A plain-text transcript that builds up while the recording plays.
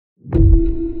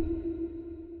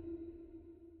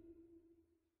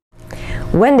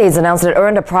Wendy's announced it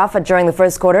earned a profit during the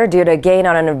first quarter due to a gain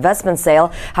on an investment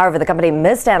sale. However, the company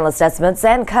missed analyst estimates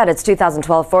and cut its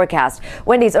 2012 forecast.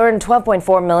 Wendy's earned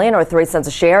 $12.4 million or 3 cents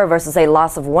a share versus a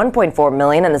loss of $1.4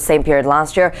 million in the same period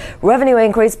last year. Revenue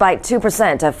increased by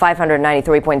 2% to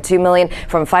 $593.2 million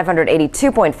from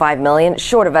 $582.5 million,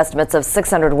 short of estimates of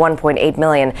 $601.8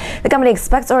 million. The company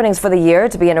expects earnings for the year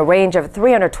to be in a range of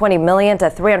 $320 million to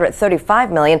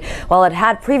 $335 million, while it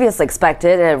had previously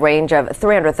expected a range of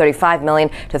 $335 million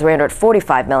to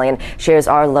 $345 million. Shares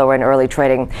are lower in early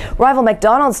trading. Rival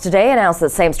McDonald's today announced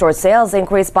that same-store sales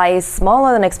increased by a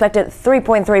smaller than expected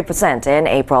 3.3% in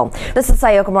April. This is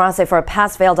Sayoko Murase for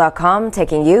PassFail.com,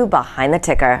 taking you behind the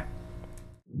ticker.